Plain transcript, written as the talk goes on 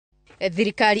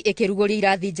Thirikari ikirugũria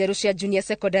irathi njerũ cia njunia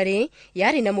cekondarĩ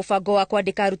yarĩ na mũbango wa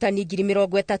kwandĩka arutani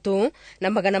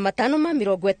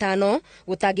 30,550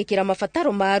 gũtangĩkĩra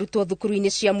mabataro ma arutwo thukuru-inĩ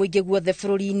cia mũingĩ guothe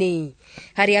bũrũri-inĩ.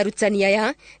 Harĩ arutani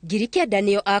aya 9,000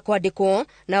 nĩo akwandĩkwo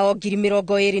na o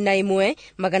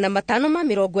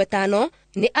 21,550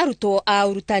 nĩ arutwo a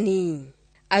ũrutani.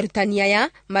 Arutani aya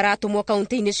maratũmwo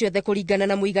kaunti-inĩ ciothe kũringana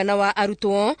na mũigana wa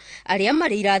arutwo arĩa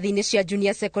marĩ irathi-inĩ cia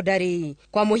njunia cekondarĩ.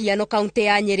 Kwa mũhiano kaunti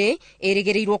ya Nyeri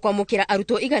ĩrĩgĩrĩirwo kwamũkĩra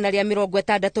arutwo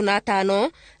 165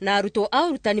 na arutwo a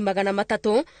ũrutani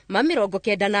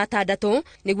 396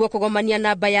 nĩguo kũgomania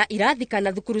namba ya irathi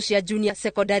kana thukuru cia njunia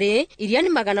cekondarĩ iria nĩ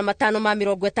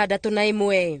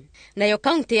 561. Nayo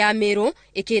kaunti ya Meru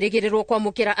ĩkĩrĩgĩrĩrwo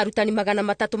kwamũkĩra arutani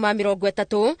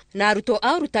 330 na arutwo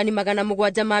a ũrutani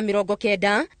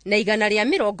 790 na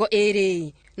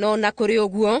 120. No na kũrĩ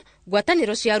ũguo,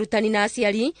 ngwatanĩro cia arutani na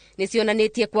aciari nĩ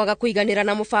cionanĩtie kwaga kũiganĩra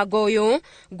na mũbango ũyũ.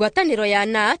 Ngwatanĩro ya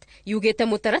NAT yugĩte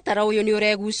mũtaratara ũyũ nĩ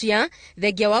ũregucia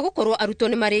thengia wa gũkorwo arutwo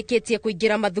nĩ marĩkĩtie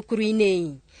kũingĩra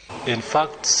mathukuru-inĩ. In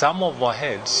fact, some of our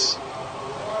heads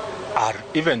are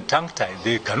even tongue-tied.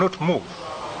 They cannot move.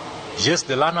 Yes,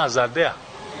 the learners are there,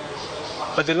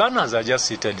 but the learners are just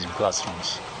seated in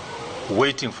classrooms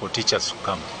waiting for teachers to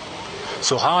come.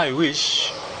 So how I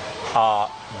wish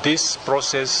this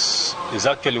process is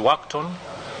actually worked on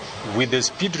with the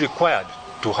speed required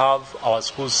to have our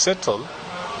schools settled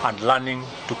and learning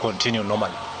to continue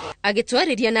normally.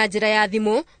 Agĩtwarĩria na njĩra ya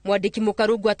thimũ, mwandĩki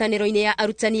mũkaru ngwatanĩro-inĩ ya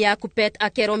arutani ya KUPPET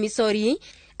Akero Misori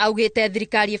augĩte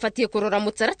thirikari ĩbatiĩ kũrora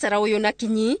mũtaratara ũyũ na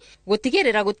kinyi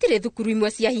gũtigĩrĩra gũtirĩ thukuru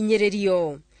imwe cia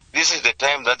hinyĩrĩrio. This is the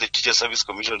time that the Teacher Service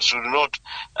Commission should not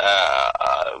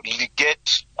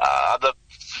get other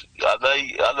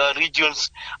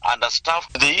regions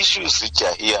understaffed. The issues which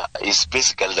are here is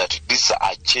basically that this is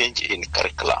a change in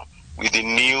curriculum with the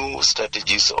new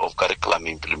strategies of curriculum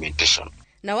implementation.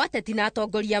 Na wateti na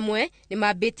atongoria amwe nĩ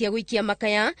mambĩtie gũikia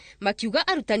makaya makiuga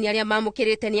arutani arĩa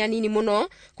mamũkĩrĩte nĩ anini mũno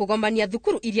kũgomania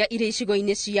thukuru iria irĩ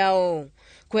icigo-inĩ ciao.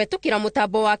 Kũhetũkĩra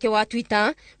mũtambo wake wa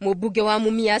Twitter, mũmbunge wa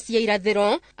Mumias ya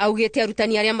irathĩro augĩte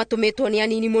arutani arĩa matũmĩtwo nĩ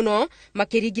anini mũno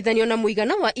makĩringithanio na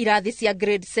mũigana wa irathi cia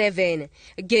grade 7.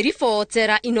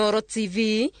 Ngĩribotera Inooro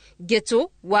TV,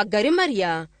 Getu Wangari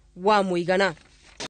Maria wa Mũigana.